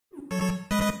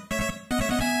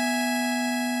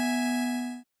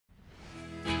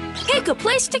Pick a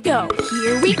place to go.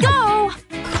 Here we go.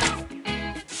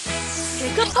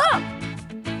 Pick a pup.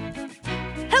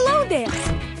 Hello there.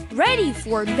 Ready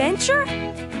for adventure?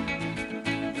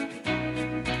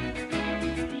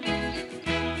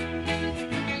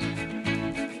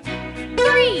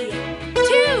 Three,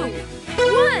 two,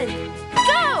 one,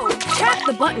 go! Tap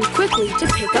the button quickly to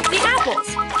pick up the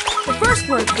apples. The first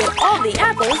one to get all the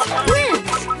apples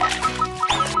wins.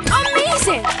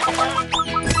 Amazing!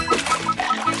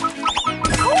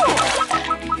 Cool!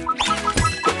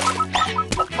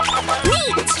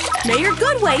 Neat! Mayor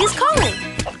Goodway is calling.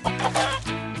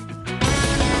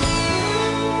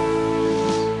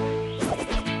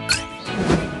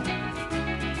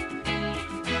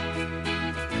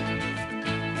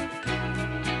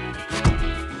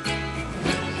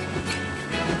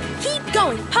 Keep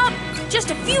going, pup!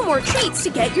 Just a few more treats to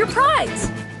get your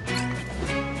prize.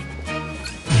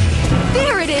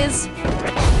 There it is!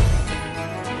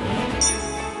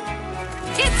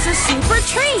 It's a super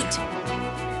treat!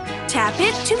 Tap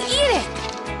it to eat it.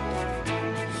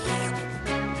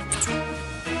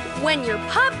 When your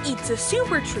pup eats a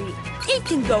super treat, it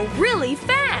can go really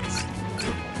fast.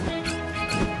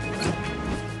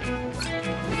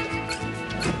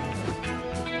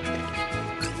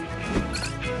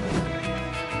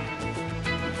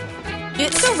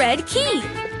 It's a red key.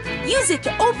 Use it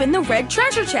to open the red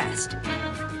treasure chest.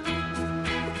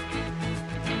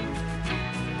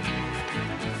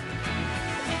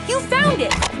 You found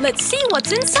it! Let's see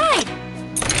what's inside!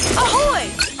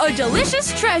 Ahoy! A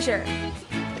delicious treasure!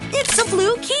 It's a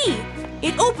blue key!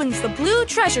 It opens the blue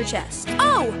treasure chest.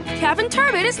 Oh! Captain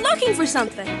Turbot is looking for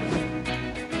something!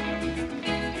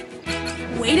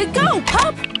 Way to go,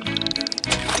 pup!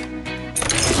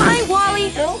 Hi, Wally!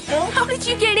 How did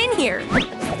you get in here?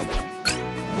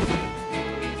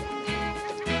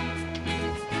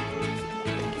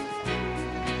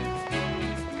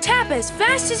 Tap as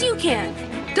fast as you can.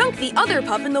 Dunk the other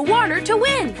pup in the water to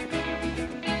win. 3,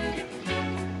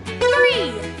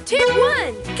 2,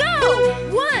 1, go!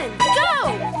 1,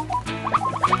 go!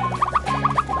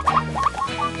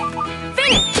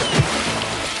 Finish!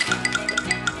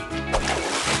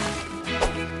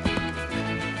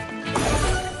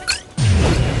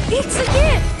 It's a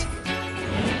gift!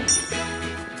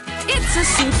 It's a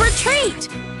super treat!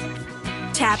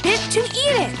 Tap it to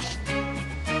eat it.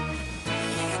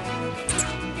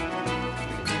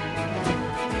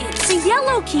 The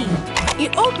yellow key.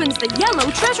 It opens the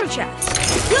yellow treasure chest.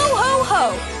 Yo ho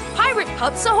ho! Pirate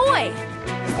pups ahoy!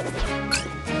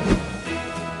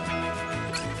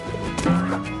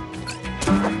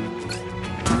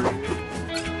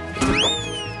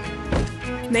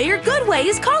 Mayor Goodway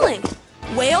is calling.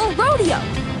 Whale Rodeo.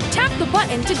 Tap the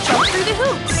button to jump through the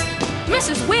hoops.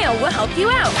 Mrs. Whale will help you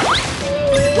out.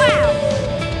 Wow!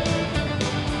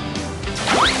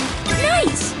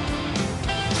 Nice!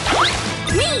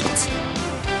 Neat!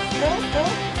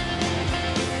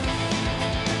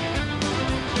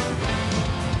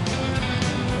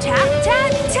 Tap,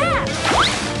 tap, tap!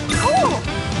 Cool!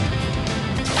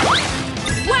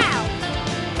 Wow!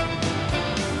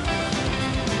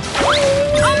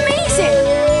 Amazing!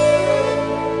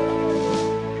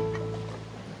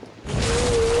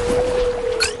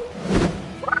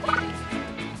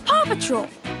 PAW Patrol,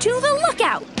 to the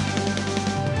lookout!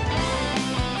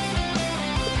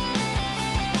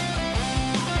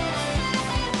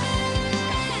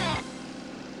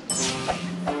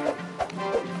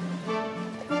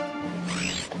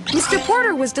 Mr.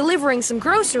 Porter was delivering some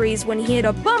groceries when he hit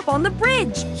a bump on the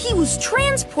bridge. He was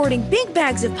transporting big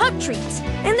bags of pup treats,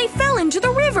 and they fell into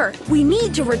the river. We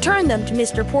need to return them to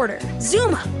Mr. Porter.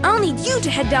 Zuma, I'll need you to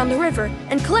head down the river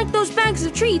and collect those bags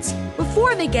of treats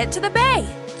before they get to the bay.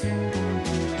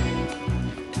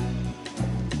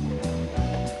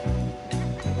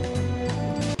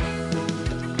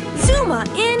 Zuma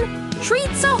in,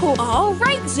 treats ahoy. All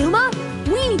right, Zuma.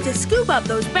 We need to scoop up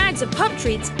those bags of pup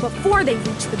treats before they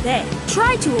reach the bay.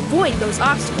 Try to avoid those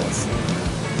obstacles.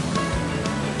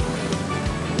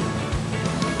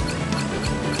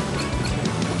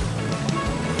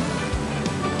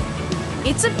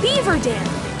 It's a beaver dam.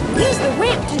 Use the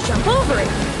ramp to jump over it.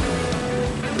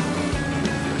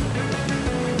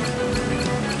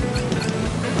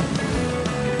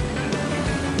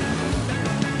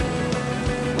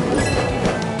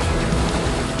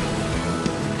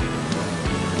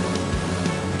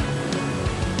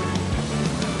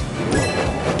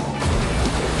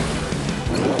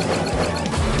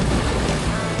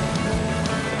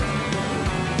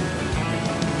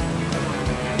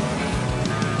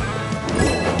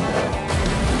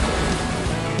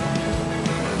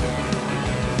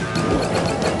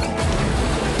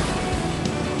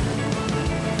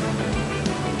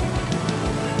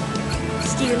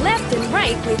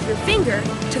 right with your finger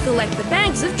to collect the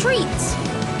bags of treats.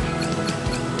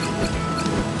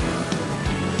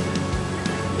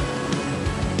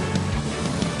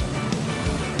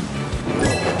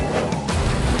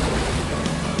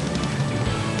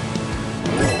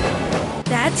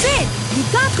 That's it! You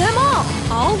got them all!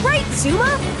 All right,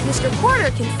 Zuma! Mr. Porter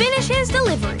can finish his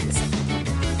deliveries.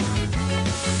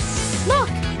 Look!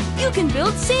 You can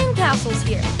build sandcastles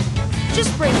here.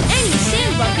 Just bring any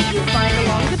sand bucket you find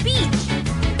along the beach.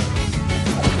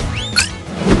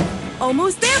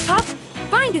 Almost there, Pup!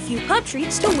 Find a few pup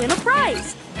treats to win a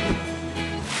prize.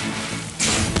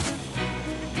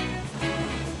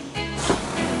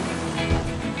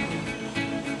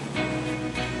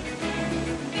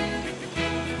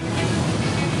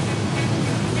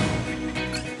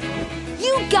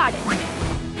 You got it!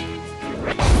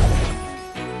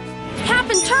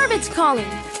 Captain Turbot's calling!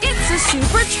 It's a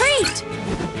super treat!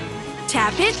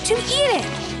 Tap it to eat it!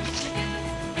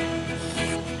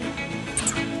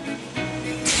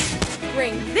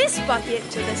 Bring this bucket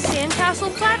to the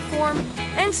sandcastle platform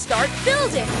and start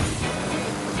building!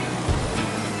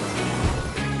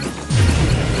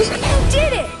 You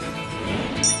did it!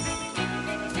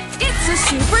 It's a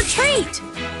super treat!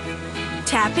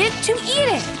 Tap it to eat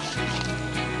it!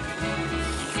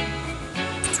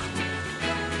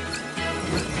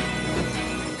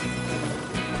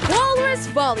 Walrus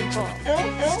volleyball.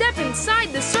 Step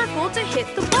inside the circle to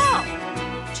hit the ball.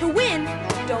 To win,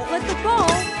 don't let the ball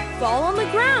fall on the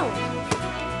ground.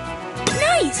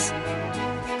 Nice!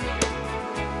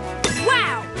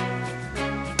 Wow!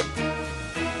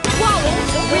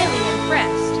 Wallace is really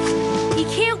impressed. He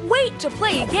can't wait to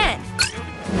play again.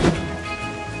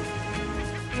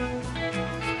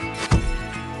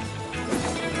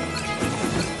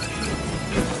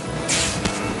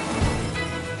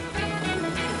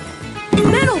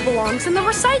 Metal belongs in the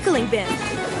recycling bin.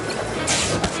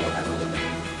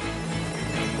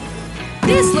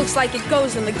 This looks like it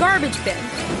goes in the garbage bin.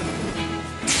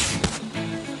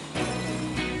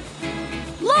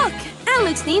 Look!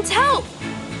 Alex needs help!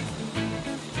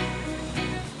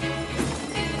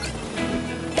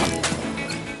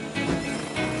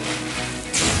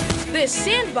 This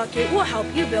sand bucket will help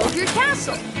you build your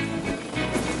castle.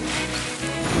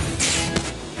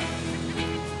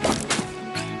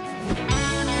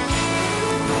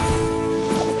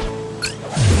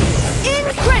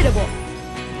 Incredible!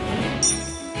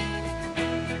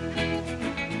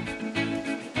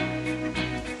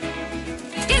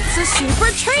 It's a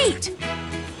super treat!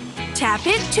 Tap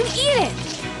it to eat it!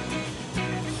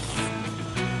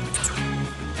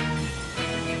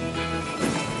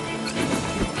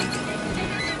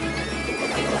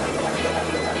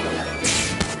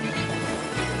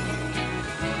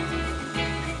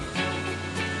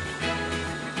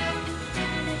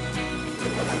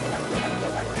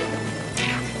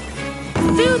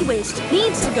 Food waste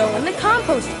needs to go in the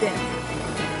compost bin.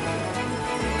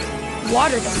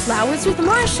 Water the flowers with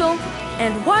Marshall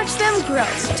and watch them grow.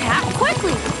 Tap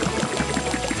quickly.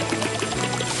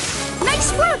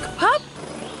 Nice work, Pup!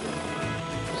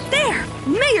 There!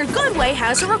 Mayor Goodway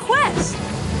has a request.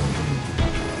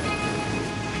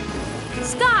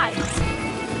 Skye!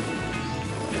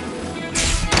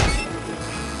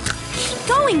 Keep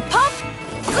going, Pup!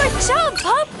 Good job,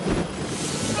 Pup!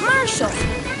 Marshall!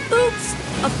 Oops!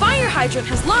 A fire hydrant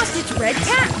has lost its red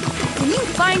cap. When you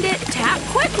find it, tap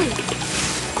quickly.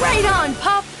 Right on,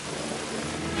 Pup!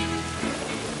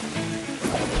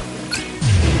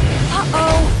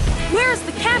 Uh-oh! Where's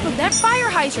the cap of that fire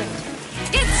hydrant?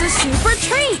 It's a super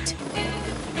treat!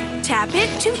 Tap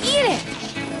it to eat it.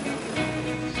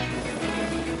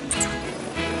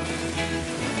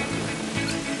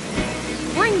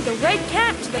 Bring the red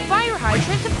cap to the fire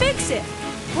hydrant to fix it.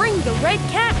 Bring the red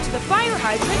cap to the fire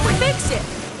hydrant to fix it.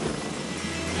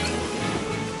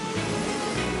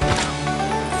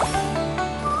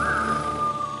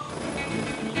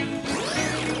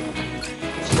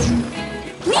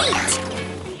 Neat!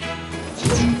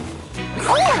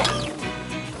 Cool!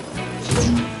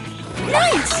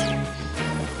 Nice!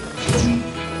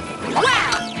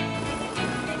 Wow!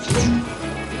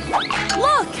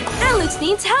 Look! Alex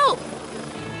needs help!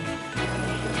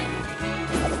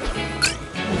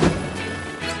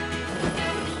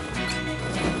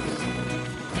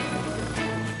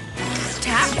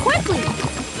 Tap quickly!